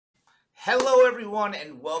Hello everyone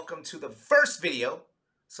and welcome to the first video.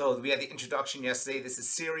 So we had the introduction yesterday. This is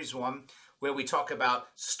series 1 where we talk about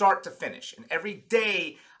start to finish. And every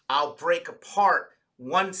day I'll break apart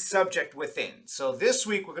one subject within. So this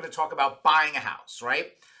week we're going to talk about buying a house,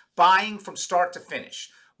 right? Buying from start to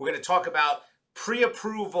finish. We're going to talk about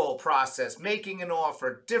pre-approval process, making an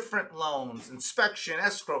offer, different loans, inspection,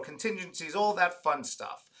 escrow, contingencies, all that fun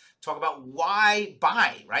stuff. Talk about why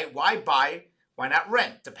buy, right? Why buy? Why not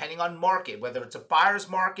rent? Depending on market, whether it's a buyer's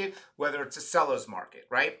market, whether it's a seller's market,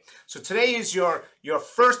 right? So today is your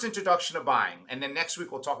first introduction to buying. And then next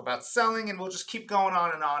week we'll talk about selling, and we'll just keep going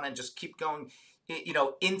on and just keep going,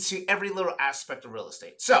 into every little aspect of real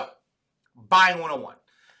estate. So, buying 101.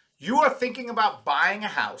 You are thinking about buying a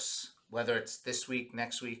house, whether it's this week,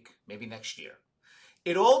 next week, maybe next year.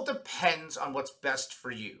 It all depends on what's best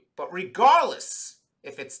for you. But regardless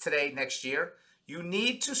if it's today, next year, you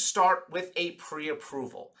need to start with a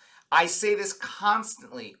pre-approval. I say this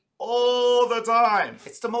constantly, all the time.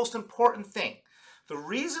 It's the most important thing. The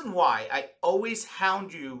reason why I always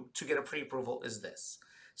hound you to get a pre-approval is this.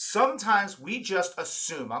 Sometimes we just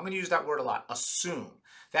assume, I'm going to use that word a lot, assume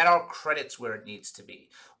that our credit's where it needs to be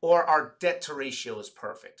or our debt to ratio is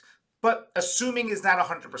perfect. But assuming is not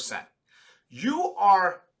 100%. You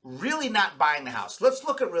are really not buying the house. Let's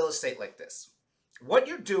look at real estate like this. What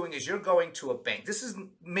you're doing is you're going to a bank. This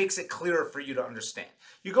makes it clearer for you to understand.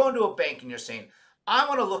 You go into a bank and you're saying, I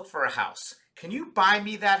want to look for a house. Can you buy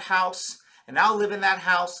me that house? And I'll live in that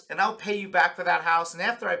house and I'll pay you back for that house. And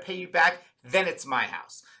after I pay you back, then it's my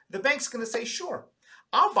house. The bank's going to say, sure,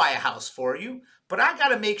 I'll buy a house for you, but I got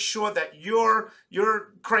to make sure that your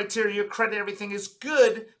criteria, your credit, everything is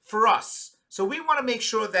good for us. So we want to make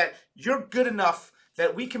sure that you're good enough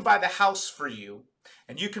that we can buy the house for you.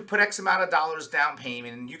 And you can put X amount of dollars down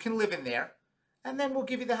payment and you can live in there. And then we'll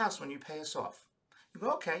give you the house when you pay us off. You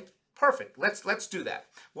go, okay, perfect. Let's do that.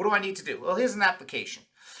 What do I need to do? Well, here's an application.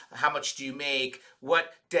 How much do you make?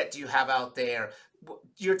 What debt do you have out there?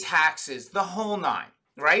 Your taxes, the whole nine,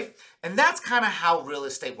 right? And that's kind of how real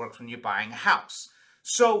estate works when you're buying a house.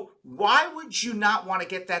 So why would you not want to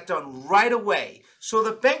get that done right away? So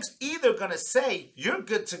the bank's either going to say, you're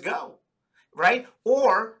good to go, right?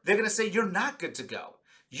 Or they're going to say, you're not good to go.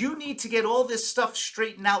 You need to get all this stuff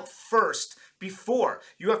straightened out first before.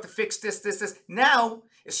 You have to fix this. Now,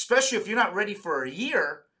 especially if you're not ready for a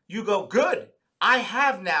year, you go, good. I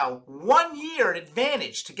have now 1 year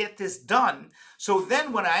advantage to get this done. So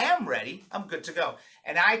then when I am ready, I'm good to go.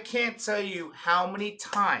 And I can't tell you how many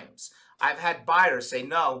times I've had buyers say,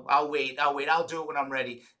 no, I'll wait, I'll do it when I'm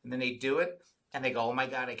ready. And then they do it and they go, oh my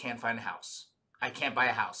God, I can't find a house. I can't buy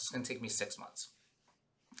a house. It's going to take me 6 months.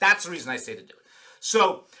 That's the reason I say to do it.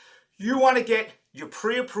 So you want to get your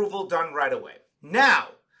pre-approval done right away. Now,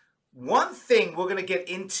 one thing we're going to get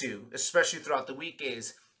into, especially throughout the week,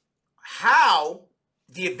 is how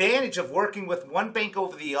the advantage of working with one bank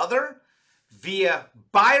over the other via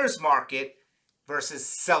buyer's market versus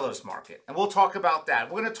seller's market. And we'll talk about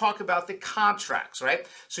that. We're going to talk about the contracts, right?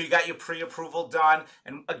 So you got your pre-approval done.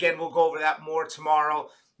 And again, we'll go over that more tomorrow.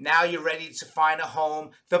 Now you're ready to find a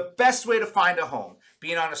home. The best way to find a home,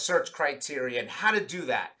 being on a search criteria and how to do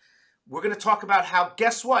that. We're going to talk about how,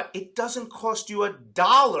 guess what? It doesn't cost you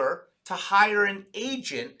 $1 to hire an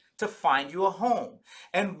agent to find you a home.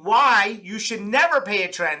 And why you should never pay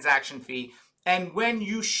a transaction fee and when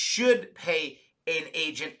you should pay an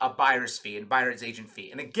agent a buyer's fee, a buyer's agent fee.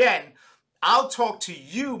 And again, I'll talk to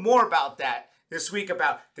you more about that this week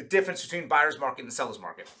about the difference between buyer's market and seller's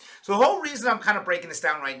market. So the whole reason I'm kind of breaking this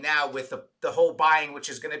down right now with the whole buying, which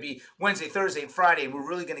is going to be Wednesday, Thursday, and Friday, and we're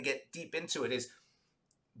really going to get deep into it, is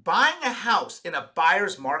buying a house in a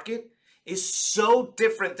buyer's market is so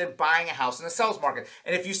different than buying a house in a seller's market.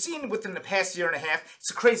 And if you've seen within the past year and a half, it's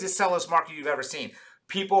the craziest seller's market you've ever seen.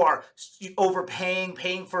 People are overpaying,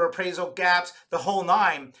 paying for appraisal gaps, the whole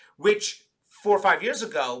nine, which 4 or 5 years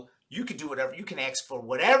ago, you could do whatever, you can ask for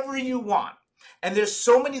whatever you want. And there's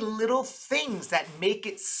so many little things that make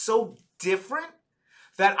it so different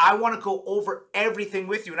that I want to go over everything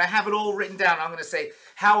with you. And I have it all written down. I'm going to say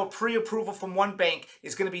how a pre-approval from one bank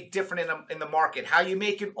is going to be different in the market. How you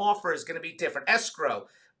make an offer is going to be different. Escrow.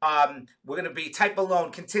 We're going to be type of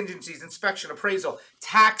loan, contingencies, inspection, appraisal,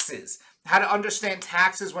 taxes. How to understand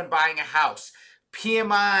taxes when buying a house.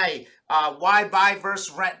 PMI, why buy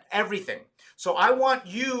versus rent, everything. So I want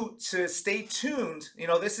you to stay tuned. You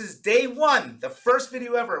know, this is day 1, the first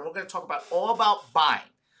video ever. We're going to talk about all about buying.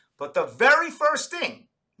 But the very first thing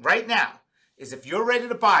right now is if you're ready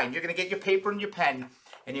to buy and you're going to get your paper and your pen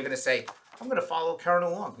and you're going to say, I'm going to follow Karen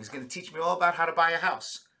along. He's going to teach me all about how to buy a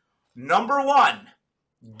house. Number 1,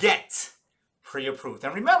 get pre-approved.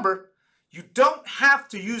 And remember, You don't have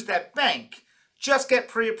to use that bank. Just get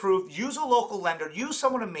pre-approved. Use a local lender. Use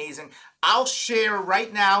someone amazing. I'll share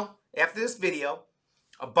right now, after this video,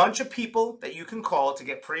 a bunch of people that you can call to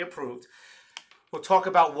get pre-approved. We'll talk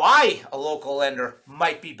about why a local lender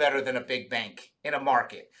might be better than a big bank in a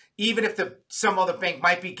market, even if some other bank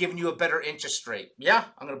might be giving you a better interest rate. Yeah,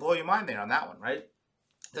 I'm going to blow your mind there on that one, right?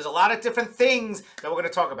 There's a lot of different things that we're going to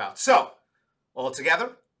talk about. So, all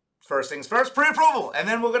together, first things first, pre-approval, and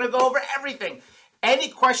then we're going to go over everything. Any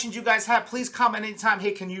questions you guys have, please comment anytime.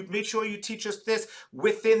 Hey, can you make sure you teach us this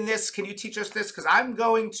within this? Can you teach us this? Because I'm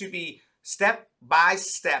going to be step by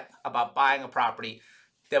step about buying a property.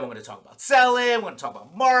 Then we're going to talk about selling. We're going to talk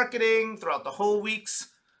about marketing throughout the whole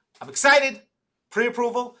weeks. I'm excited.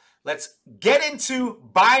 Pre-approval. Let's get into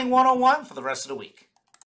buying 101 for the rest of the week.